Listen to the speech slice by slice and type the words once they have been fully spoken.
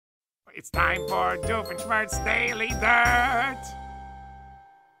It's time for Doofenshmirt's Daily Dirt.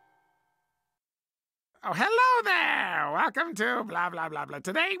 Oh, hello there. Welcome to blah, blah, blah, blah.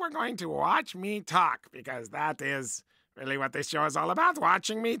 Today we're going to watch me talk, because that is really what this show is all about,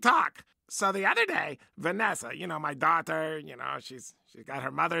 watching me talk. So the other day, Vanessa, my daughter, she's got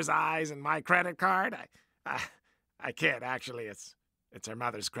her mother's eyes and my credit card. I kid, actually, it's her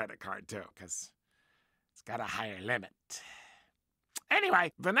mother's credit card, too, because it's got a higher limit.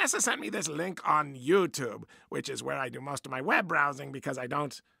 Anyway, Vanessa sent me this link on YouTube, which is where I do most of my web browsing because I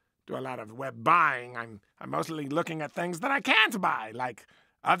don't do a lot of web buying. I'm mostly looking at things that I can't buy, like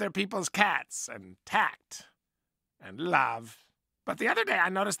other people's cats and tact and love. But the other day I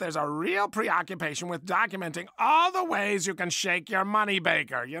noticed there's a real preoccupation with documenting all the ways you can shake your money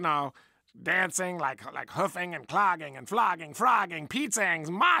baker, dancing like hoofing and clogging and flogging, frogging, pizzaing,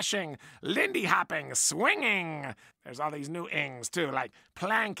 moshing, lindy hopping, swinging. There's all these new ings too, like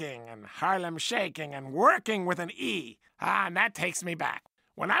planking and Harlem shaking and working with an E. And that takes me back.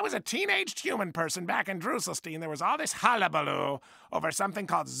 When I was a teenaged human person back in Drusselstein, there was all this hullabaloo over something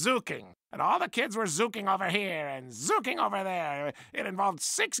called zooking. And all the kids were zooking over here and zooking over there. It involved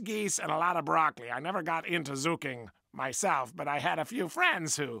 6 geese and a lot of broccoli. I never got into zooking myself, but I had a few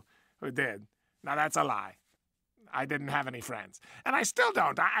friends who did. Now, that's a lie. I didn't have any friends. And I still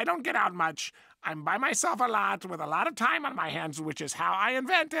don't. I don't get out much. I'm by myself a lot with a lot of time on my hands, which is how I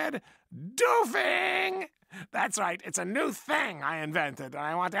invented doofing. That's right. It's a new thing I invented, and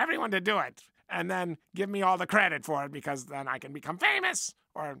I want everyone to do it. And then give me all the credit for it, because then I can become famous,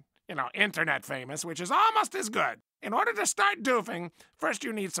 or, internet famous, which is almost as good. In order to start doofing, first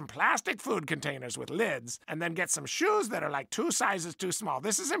you need some plastic food containers with lids, and then get some shoes that are like 2 sizes too small.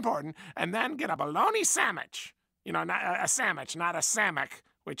 This is important. And then get a bologna sandwich. Not a sandwich, not a sammick,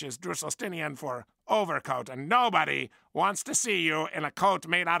 which is Drusselsteinian for overcoat, and nobody wants to see you in a coat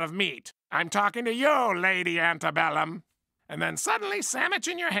made out of meat. I'm talking to you, Lady Antebellum. And then suddenly, sandwich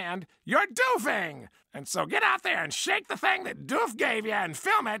in your hand, you're doofing! And so get out there and shake the thing that Doof gave you and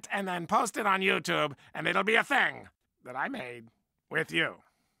film it and then post it on YouTube, and it'll be a thing that I made with you.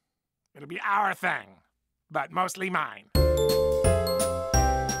 It'll be our thing, but mostly mine.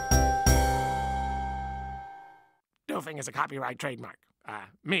 Doofing is a copyright trademark.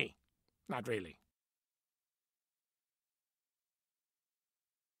 Me. Not really.